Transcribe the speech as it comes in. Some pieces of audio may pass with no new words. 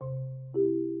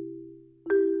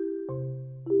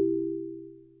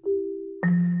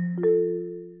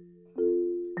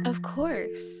of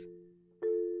course,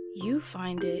 you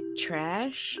find it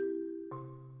trash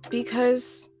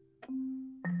because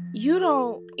you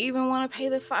don't even want to pay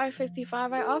the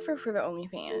 $5.55 I offer for the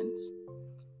OnlyFans.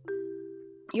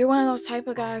 You're one of those type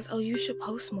of guys, oh, you should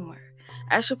post more.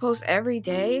 I should post every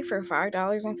day for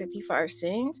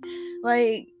 $5.55.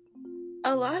 Like,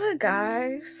 a lot of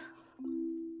guys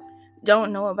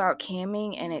don't know about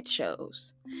camming, and it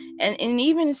shows. And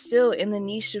even still in the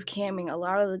niche of camming, a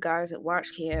lot of the guys that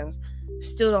watch cams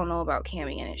still don't know about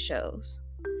camming, and it shows.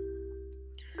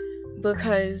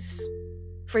 Because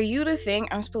for you to think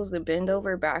I'm supposed to bend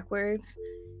over backwards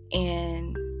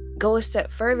and go a step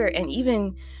further and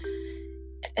even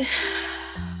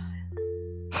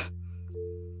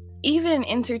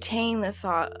entertain the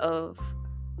thought of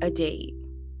a date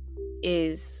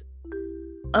is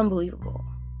unbelievable.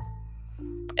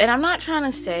 And I'm not trying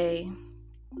to say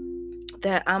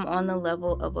that I'm on the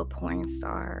level of a porn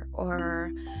star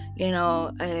or,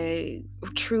 a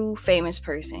true famous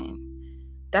person.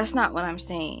 That's not what I'm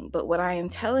saying. But what I am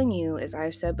telling you, as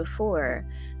I've said before,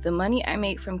 the money I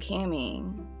make from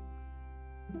camming,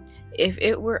 if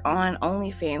it were on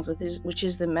OnlyFans, which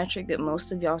is the metric that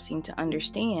most of y'all seem to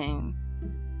understand,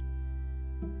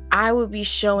 I would be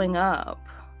showing up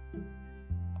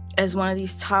as one of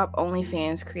these top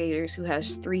OnlyFans creators who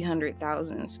has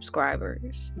 300,000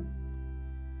 subscribers.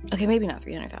 Okay, maybe not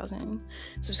 300,000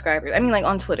 subscribers. I mean, like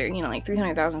on Twitter, like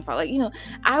 300,000 followers.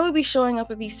 I would be showing up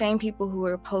with these same people who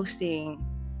are posting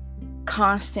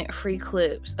constant free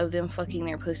clips of them fucking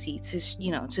their pussy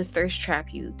to thirst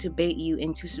trap you, to bait you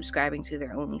into subscribing to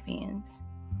their OnlyFans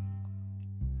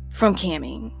from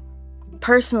camming.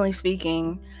 Personally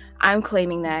speaking, I'm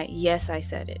claiming that, yes, I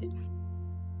said it.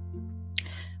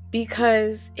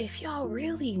 Because if y'all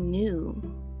really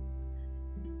knew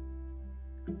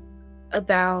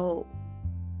about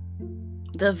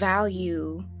the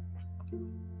value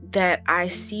that I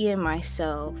see in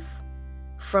myself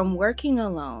from working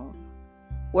alone,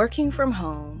 working from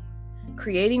home,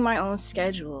 creating my own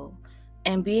schedule,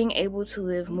 and being able to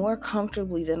live more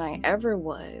comfortably than I ever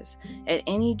was at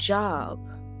any job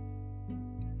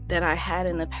that I had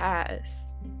in the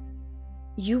past,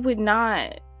 you would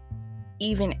not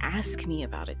even ask me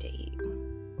about a date.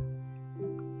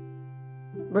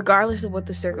 Regardless of what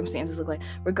the circumstances look like,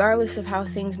 regardless of how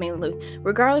things may look,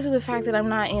 regardless of the fact that I'm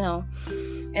not,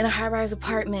 in a high-rise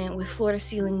apartment with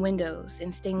floor-to-ceiling windows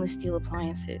and stainless steel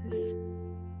appliances,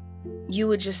 you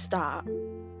would just stop.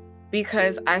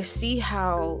 Because I see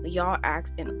how y'all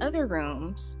act in other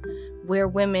rooms where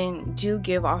women do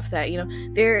give off that,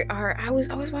 I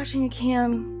was watching a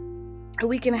cam a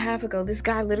week and a half ago. This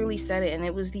guy literally said it, and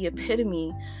it was the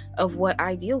epitome of what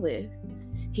I deal with.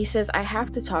 He says, I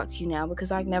have to talk to you now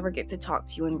because I never get to talk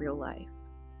to you in real life.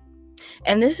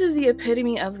 And this is the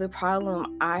epitome of the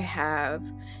problem I have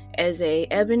as a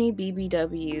Ebony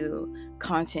BBW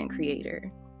content creator.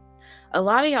 A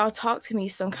lot of y'all talk to me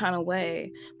some kind of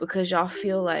way because y'all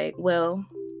feel like, well,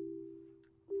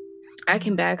 I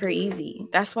can bag her easy.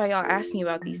 That's why y'all ask me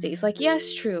about these dates. Like,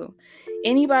 yes, true.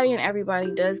 Anybody and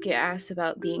everybody does get asked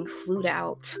about being flued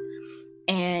out,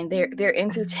 and they're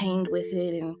entertained with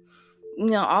it, and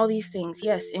all these things.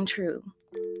 Yes, and true.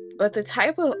 But the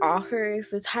type of offers,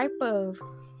 the type of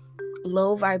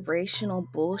low vibrational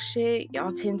bullshit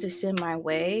y'all tend to send my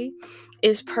way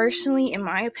is personally, in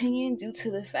my opinion, due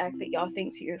to the fact that y'all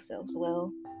think to yourselves,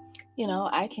 well,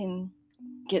 I can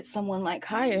get someone like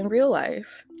Kaya in real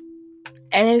life.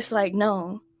 And it's like,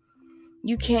 no,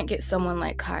 you can't get someone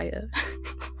like Kaya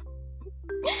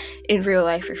in real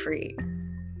life for free.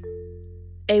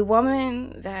 A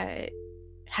woman that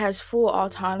has full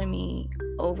autonomy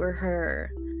over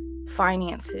her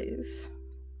finances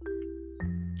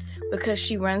because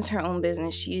she runs her own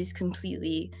business. She is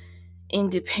completely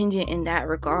independent in that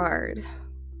regard.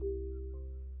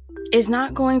 Is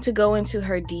not going to go into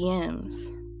her DMs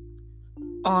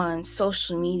on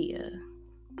social media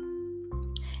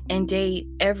and date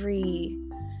every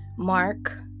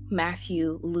Mark,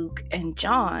 Matthew, Luke, and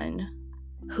John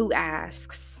who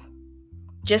asks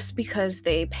just because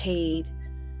they paid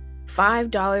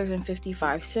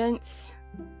 $5.55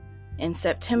 in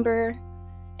September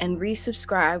and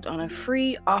resubscribed on a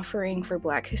free offering for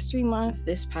Black History Month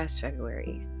this past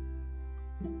February.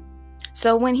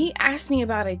 So when he asked me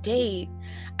about a date,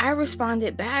 I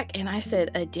responded back and I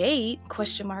said, a date? ?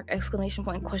 Exclamation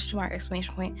point, ?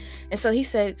 Exclamation point. And so he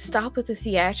said, stop with the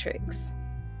theatrics.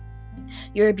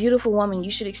 You're a beautiful woman.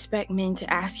 You should expect men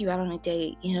to ask you out on a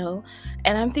date, And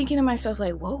I'm thinking to myself,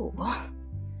 like, whoa,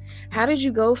 how did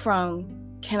you go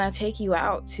from, can I take you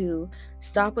out, to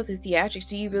stop with the theatrics?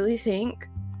 Do you really think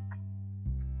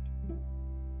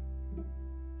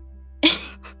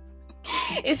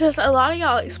It's just a lot of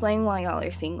y'all explain why y'all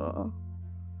are single.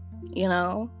 You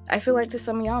know, I feel like to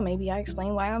some of y'all, maybe I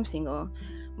explain why I'm single,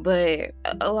 but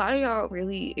a lot of y'all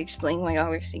really explain why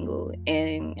y'all are single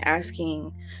and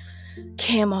asking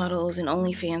cam models and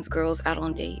OnlyFans girls out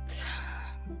on dates,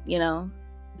 you know?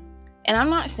 And I'm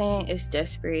not saying it's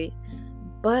desperate,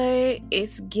 but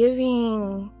it's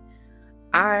giving,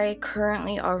 I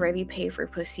currently already pay for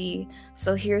pussy,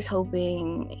 so here's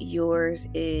hoping yours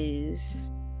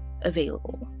is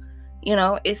available. You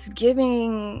know, it's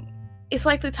giving, it's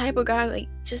like the type of guy, like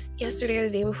just yesterday or the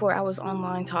day before, I was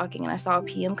online talking and I saw a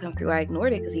PM come through. I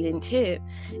ignored it because he didn't tip.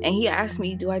 And he asked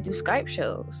me, do I do Skype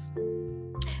shows?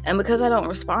 And because I don't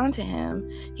respond to him,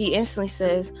 he instantly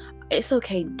says, it's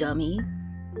okay, dummy.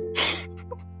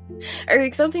 Or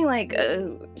like something like,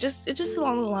 just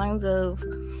along the lines of,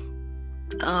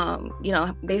 you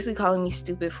know, basically calling me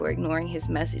stupid for ignoring his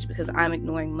message because I'm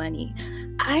ignoring money.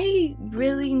 I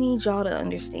really need y'all to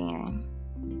understand.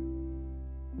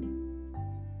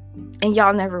 And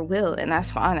y'all never will, and that's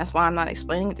fine. That's why I'm not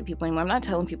explaining it to people anymore. I'm not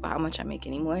telling people how much I make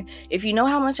anymore. If you know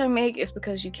how much I make, it's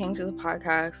because you came to the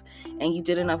podcast and you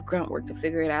did enough grunt work to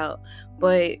figure it out.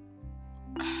 But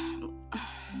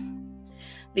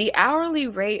the hourly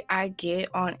rate I get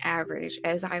on average,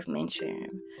 as I've mentioned,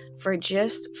 for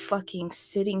just fucking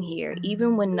sitting here,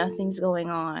 even when nothing's going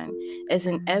on, as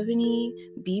an Ebony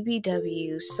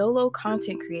BBW solo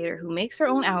content creator who makes her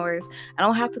own hours. I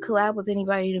don't have to collab with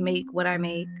anybody to make what I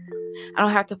make. I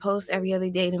don't have to post every other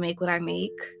day to make what I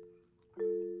make.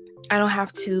 I don't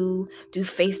have to do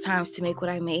FaceTimes to make what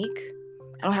I make.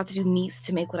 I don't have to do meets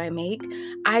to make what I make.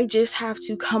 I just have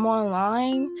to come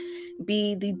online,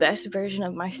 be the best version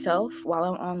of myself while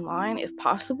I'm online, if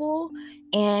possible,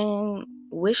 and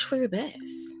wish for the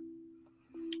best.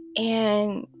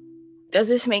 And does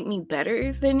this make me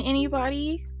better than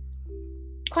anybody?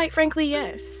 Quite frankly,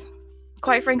 yes.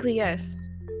 Quite frankly, yes.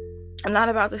 I'm not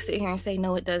about to sit here and say,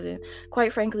 no, it doesn't.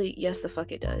 Quite frankly, yes, the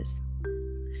fuck it does.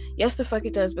 Yes, the fuck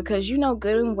it does, because you know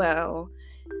good and well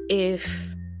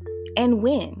if and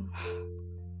when,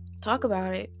 talk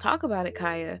about it,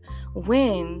 Kaya,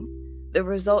 when the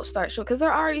results start showing, because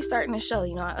they're already starting to show.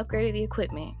 You know, I upgraded the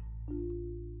equipment.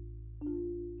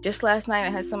 Just last night,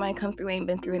 I had somebody come through, ain't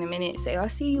been through in a minute, say, oh, I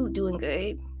see you doing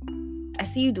good. I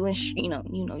see you doing,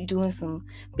 you're doing some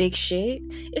big shit.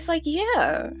 It's like,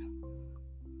 yeah,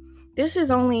 this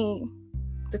is only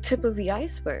the tip of the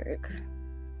iceberg.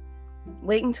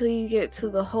 Wait until you get to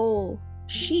the whole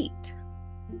sheet.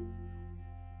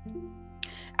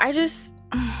 I just,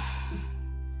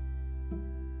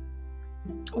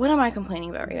 what am I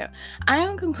complaining about right now? I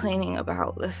am complaining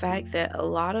about the fact that a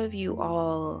lot of you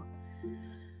all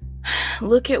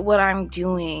look at what I'm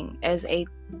doing as a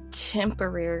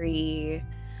temporary,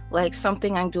 like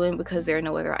something I'm doing because there are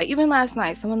no other. Even last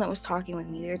night, someone that was talking with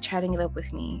me, they're chatting it up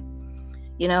with me.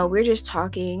 You know, we're just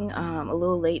talking, a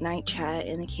little late night chat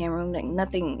in the cam room, like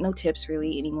nothing, no tips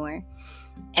really anymore.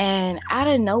 And out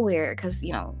of nowhere, because,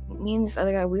 you know, me and this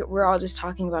other guy, we're all just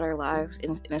talking about our lives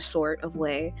in a sort of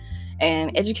way.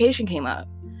 And education came up.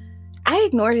 I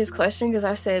ignored his question because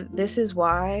I said, this is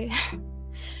why.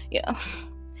 Yeah.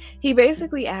 He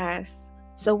basically asked,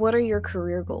 so what are your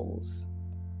career goals?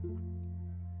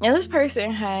 Now, this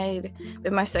person had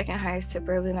been my second highest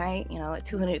tipper of the night, you know, at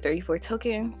 234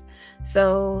 tokens.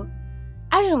 So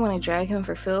I didn't want to drag him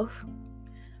for filth.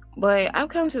 But I've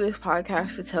come to this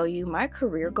podcast to tell you my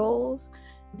career goal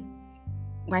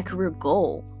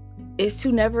is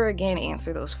to never again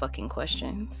answer those fucking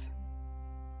questions.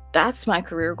 That's my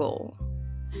career goal,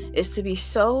 is to be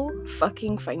so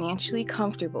fucking financially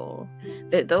comfortable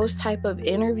that those type of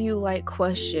interview-like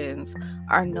questions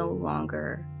are no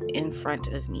longer in front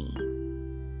of me.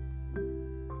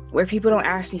 Where people don't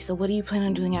ask me, so what do you plan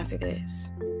on doing after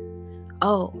this?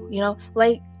 Oh, you know,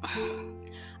 like,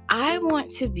 I want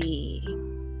to be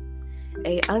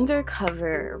a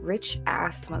undercover rich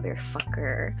ass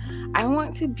motherfucker. I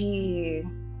want to be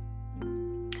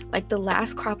like the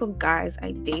last crop of guys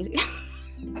I dated.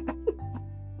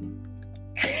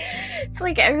 It's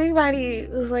like everybody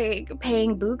was like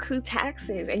paying buku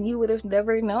taxes and you would have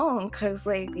never known, because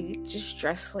like they just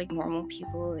dress like normal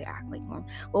people, they act like normal.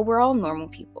 Well, we're all normal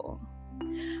people.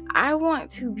 I want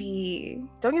to be,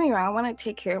 don't get me wrong, I want to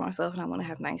take care of myself and I want to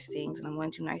have nice things and I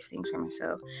want to do nice things for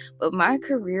myself. But my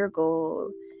career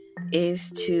goal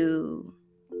is to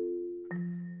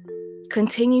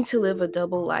continue to live a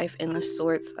double life in the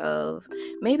sorts of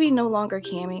maybe no longer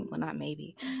camming. Well, not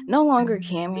maybe. No longer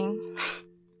camming.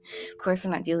 Of course,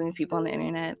 I'm not dealing with people on the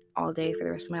internet all day for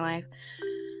the rest of my life.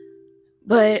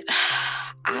 But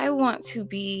I want to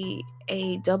be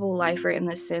a double lifer in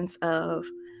the sense of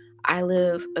I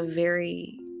live a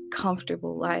very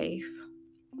comfortable life.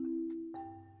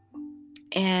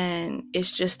 And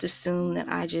it's just assumed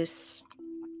that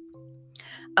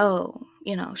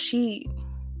she,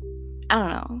 I don't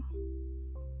know,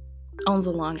 owns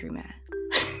a laundromat.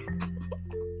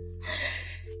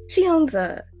 She owns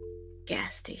a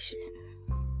gas station.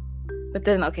 But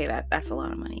then, okay, that's a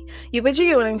lot of money. Yeah, but you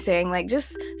get what I'm saying. Like,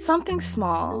 just something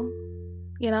small,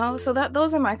 So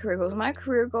those are my career goals. My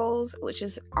career goals, which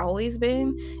has always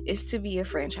been, is to be a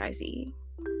franchisee,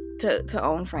 to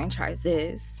own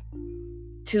franchises,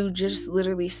 to just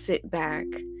literally sit back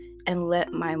and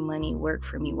let my money work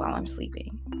for me while I'm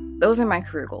sleeping. Those are my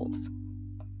career goals.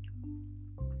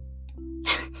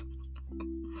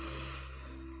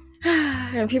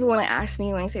 And people want to ask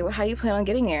me when they say, well, how you plan on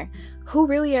getting there? Who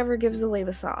really ever gives away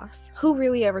the sauce? Who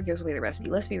really ever gives away the recipe?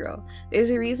 Let's be real.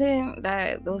 There's a reason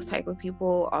that those type of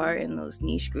people are in those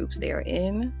niche groups they are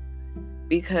in,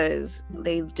 because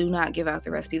they do not give out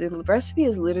the recipe. The recipe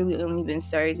has literally only been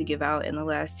started to give out in the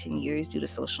last 10 years due to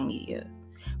social media,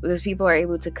 because people are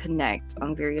able to connect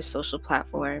on various social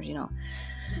platforms,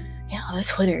 the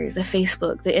Twitters, the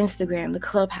Facebook, the Instagram, the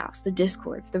Clubhouse, the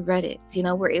Discords, the Reddits.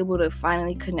 We're able to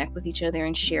finally connect with each other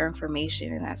and share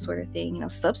information and that sort of thing.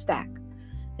 Substack,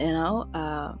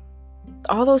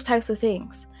 all those types of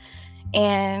things.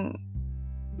 And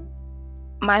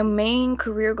my main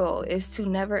career goal is to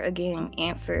never again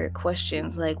answer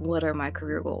questions like, what are my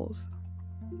career goals?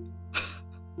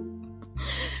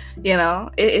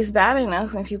 It's bad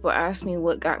enough when people ask me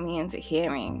what got me into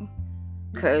camming,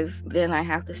 because then I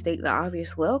have to state the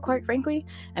obvious. Well, quite frankly,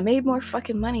 I made more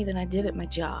fucking money than I did at my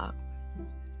job.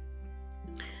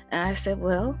 And I said,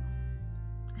 well,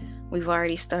 we've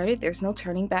already started. There's no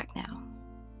turning back now.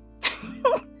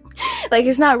 Like,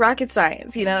 it's not rocket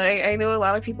science, I know a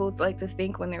lot of people like to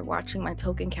think when they're watching my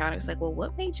token count, it's like, well,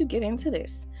 what made you get into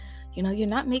this? You're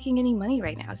not making any money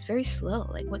right now. It's very slow.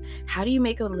 Like, how do you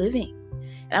make a living?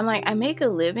 And I'm like, I make a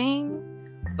living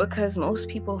because most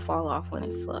people fall off when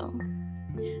it's slow.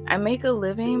 I make a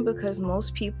living because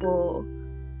most people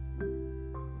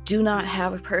do not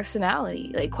have a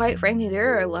personality. Like, quite frankly,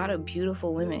 there are a lot of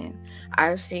beautiful women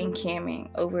I've seen camming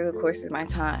over the course of my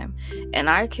time, and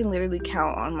I can literally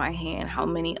count on my hand how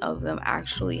many of them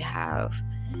actually have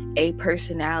a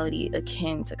personality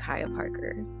akin to Kaya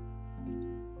Parker.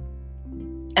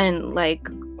 And like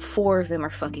 4 of them are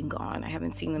fucking gone. I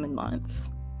haven't seen them in months.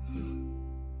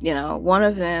 One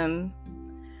of them,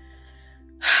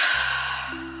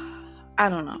 I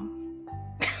don't know.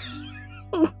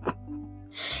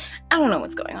 I don't know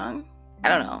what's going on. I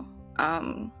don't know. I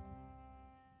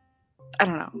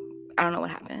don't know. I don't know what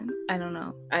happened. I don't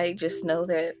know. I just know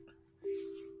that,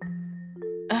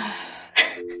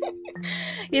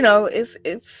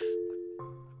 it's,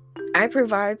 I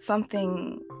provide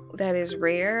something that is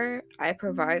rare. I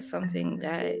provide something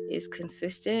that is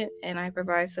consistent, and I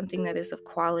provide something that is of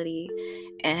quality.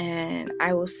 And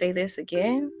I will say this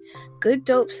again, good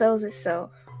dope sells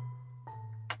itself.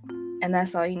 And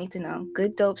that's all you need to know.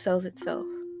 Good dope sells itself.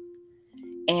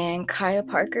 And Kaya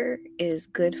Parker is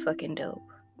good fucking dope.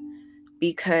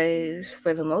 Because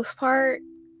for the most part,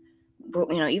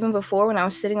 even before, when I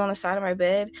was sitting on the side of my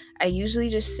bed, I usually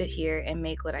just sit here and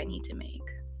make what I need to make.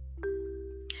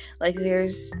 Like,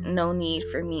 there's no need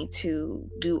for me to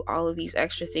do all of these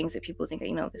extra things that people think,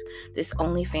 this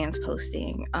OnlyFans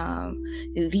posting,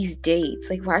 these dates.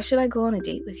 Like, why should I go on a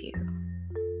date with you?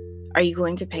 Are you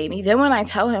going to pay me? Then when I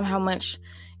tell him how much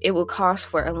it will cost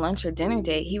for a lunch or dinner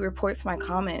date, he reports my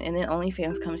comment, and then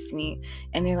OnlyFans comes to me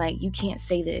and they're like, you can't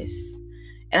say this.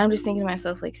 And I'm just thinking to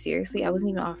myself, like, seriously, I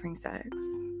wasn't even offering sex.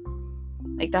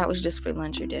 Like, that was just for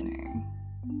lunch or dinner.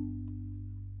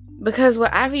 Because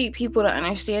what I need people to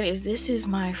understand is this is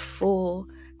my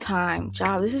full-time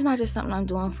job. This is not just something I'm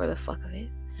doing for the fuck of it.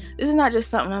 This is not just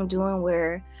something I'm doing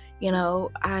where,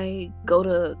 I go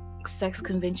to sex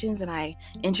conventions and I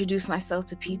introduce myself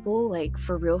to people, like,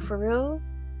 for real.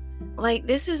 Like,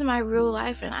 this is my real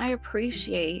life, and I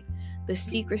appreciate the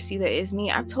secrecy that is me.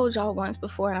 I've told y'all once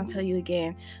before, and I'll tell you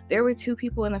again. There were 2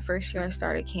 people in the first year I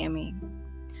started camming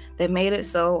that made it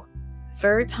so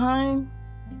 3rd time,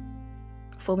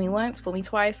 fool me once, fool me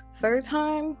twice, 3rd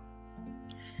time,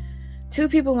 2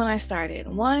 people when I started.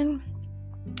 1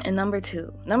 and number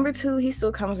 2. Number 2, he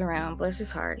still comes around. Bless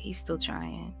his heart. He's still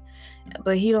trying.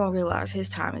 But he don't realize his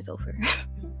time is over.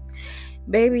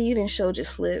 Baby, you didn't show your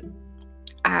slip.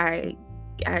 I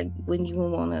wouldn't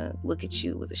even want to look at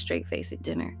you with a straight face at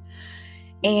dinner.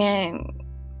 And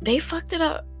they fucked it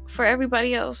up for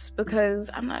everybody else, because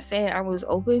I'm not saying I was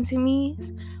open to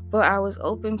me's, but I was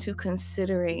open to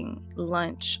considering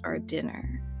lunch or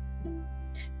dinner.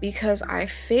 because I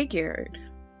figured,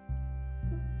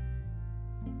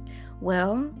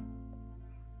 well,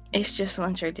 it's just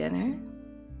lunch or dinner.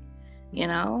 You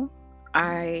know,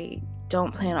 I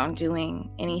don't plan on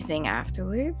doing anything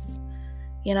afterwards.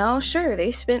 You know, sure,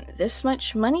 they spent this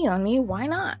much money on me. Why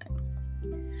not?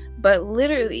 But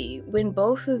literally, when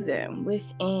both of them,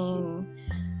 within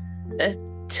a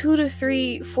 2 to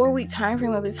 3, 4 week time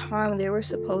frame of the time they were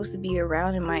supposed to be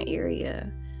around in my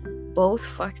area, both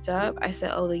fucked up, I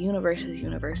said, oh, the universe is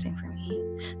universing for me.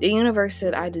 The universe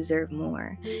said I deserve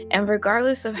more. And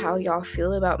regardless of how y'all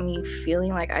feel about me feeling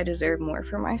like I deserve more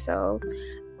for myself,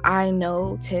 I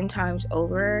know 10 times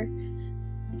over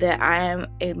that I am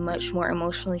a much more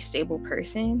emotionally stable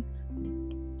person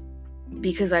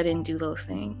because I didn't do those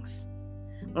things.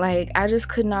 Like, I just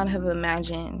could not have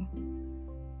imagined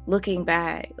looking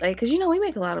back, like, because, you know, we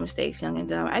make a lot of mistakes young and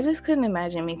dumb. I just couldn't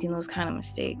imagine making those kind of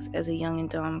mistakes as a young and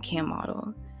dumb cam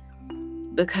model,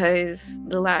 because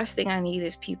the last thing I need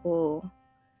is people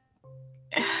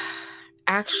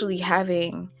actually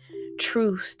having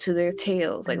truth to their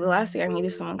tales. Like, the last thing I need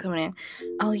is someone coming in,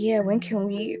 oh yeah, when can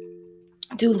we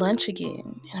do lunch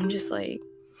again? And I'm just like,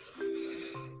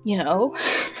 you know,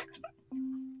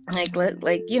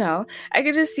 like, you know, I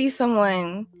could just see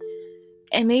someone,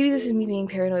 and maybe this is me being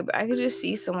paranoid, but I could just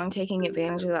see someone taking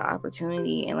advantage of the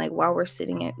opportunity, and like while we're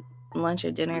sitting at lunch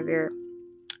or dinner, they're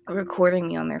recording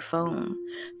me on their phone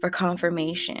for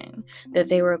confirmation that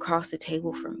they were across the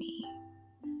table from me,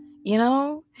 you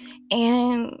know?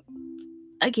 And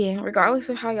again, regardless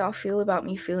of how y'all feel about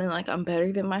me feeling like I'm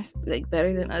better than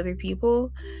better than other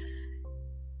people,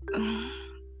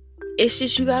 it's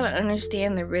just, you gotta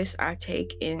understand the risks I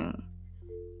take in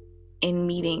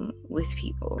meeting with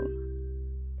people,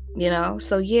 you know?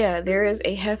 So yeah, there is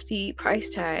a hefty price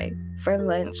tag for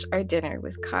lunch or dinner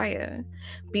with Kaya,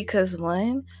 because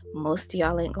one, most of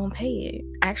y'all ain't gonna pay it.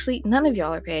 Actually, none of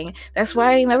y'all are paying it. That's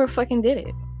why I never fucking did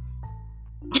it.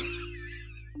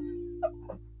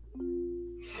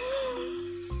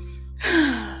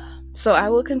 So I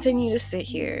will continue to sit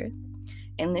here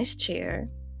in this chair,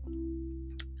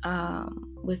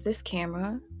 with this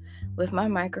camera, with my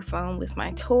microphone, with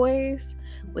my toys,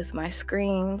 with my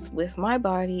screens, with my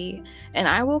body, and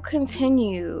I will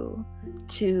continue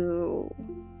to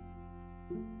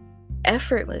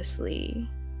effortlessly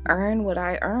earn what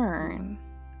I earn,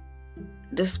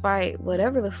 despite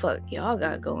whatever the fuck y'all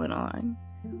got going on,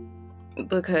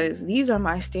 because these are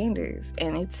my standards,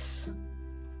 and it's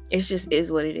just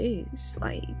is what it is.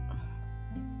 Like,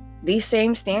 these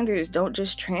same standards don't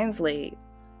just translate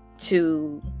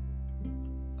to,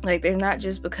 like, they're not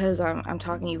just because I'm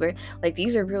talking to you very, like,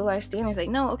 these are real life standards. Like,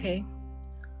 no, okay,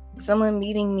 someone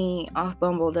meeting me off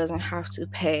Bumble doesn't have to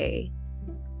pay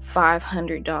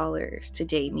 $500 to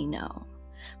date me, no.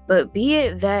 But be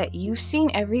it that you've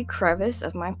seen every crevice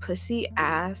of my pussy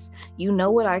ass, you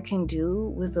know what I can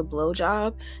do with a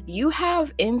blowjob, you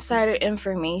have insider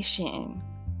information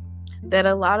that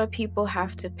a lot of people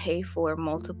have to pay for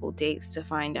multiple dates to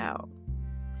find out.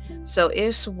 So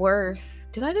it's worth,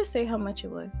 did I just say how much it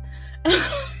was?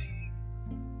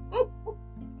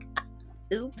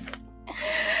 Oops.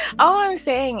 All I'm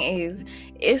saying is,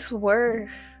 it's worth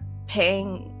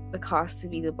paying the cost to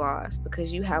be the boss,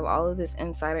 because you have all of this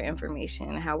insider information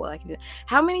and how well I can do.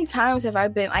 How many times have I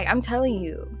been, like, I'm telling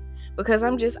you, because I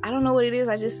don't know what it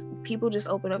is, people just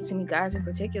open up to me, guys in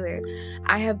particular.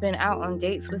 I have been out on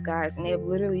dates with guys, and they have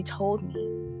literally told me,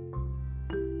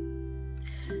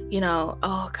 you know,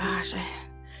 oh gosh,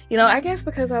 I guess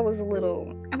because I was a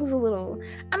little,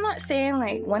 I'm not saying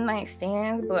like one night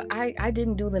stands, but I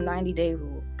didn't do the 90-day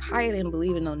rule. Kaya didn't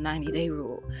believe in no 90-day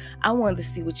rule. I wanted to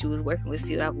see what you was working with,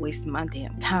 see what I was wasting my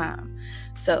damn time.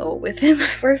 So within the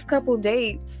first couple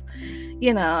dates,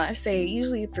 you know, I say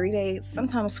usually 3 dates,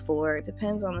 sometimes 4. It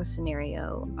depends on the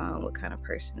scenario, what kind of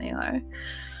person they are.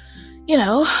 You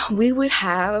know, we would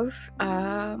have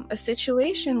a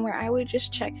situation where I would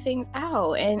just check things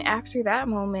out. And after that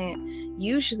moment,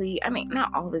 usually, I mean,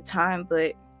 not all the time,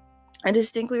 but I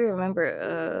distinctly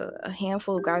remember a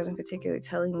handful of guys in particular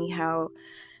telling me how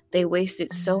they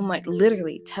wasted so much,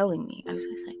 literally telling me. I was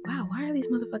just like, wow, why are these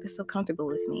motherfuckers so comfortable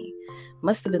with me?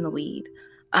 Must have been the weed.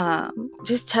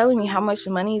 Just telling me how much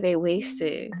money they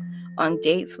wasted on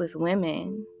dates with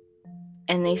women,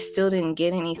 and they still didn't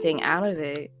get anything out of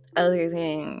it other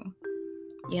than,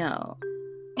 you know,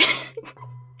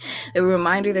 a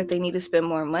reminder that they need to spend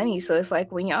more money. So it's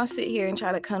like, when y'all sit here and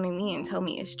try to come to me and tell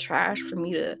me it's trash for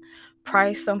me to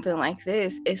price something like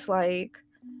this, it's like,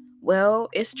 well,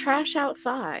 it's trash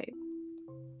outside,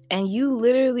 and you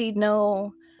literally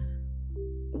know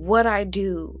what I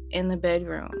do in the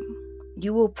bedroom.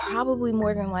 You will probably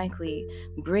more than likely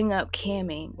bring up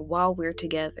camming while we're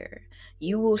together.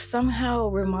 You will somehow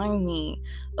remind me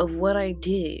of what I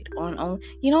did on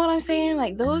you know what I'm saying?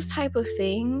 Like, those type of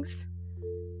things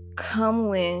come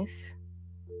with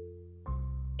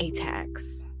a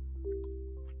tax.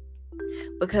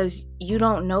 Because you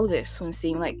don't know this when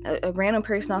seeing like a random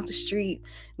person off the street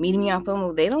meeting me on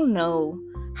Bumble. They don't know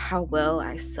how well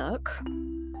I suck.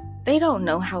 They don't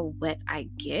know how wet I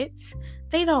get.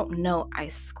 They don't know I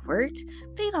squirt.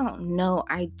 They don't know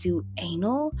I do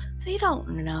anal. They don't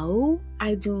know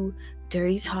I do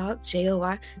dirty talk,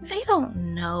 JOI. They don't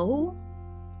know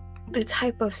the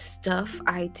type of stuff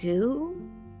I do.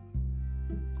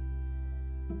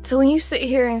 So when you sit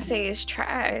here and say it's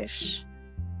trash,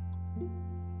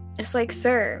 it's like,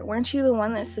 sir, weren't you the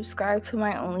one that subscribed to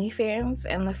my OnlyFans?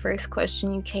 And the first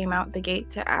question you came out the gate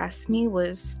to ask me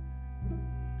was,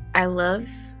 I love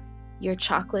your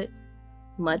chocolate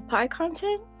mud pie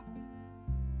content?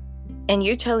 And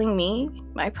you're telling me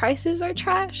my prices are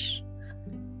trash?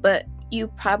 But you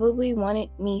probably wanted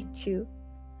me to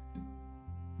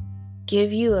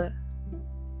give you a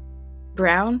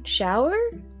brown shower?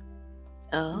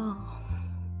 Oh.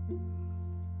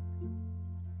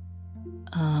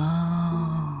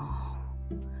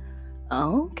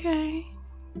 Okay.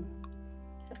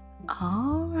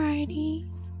 Alrighty.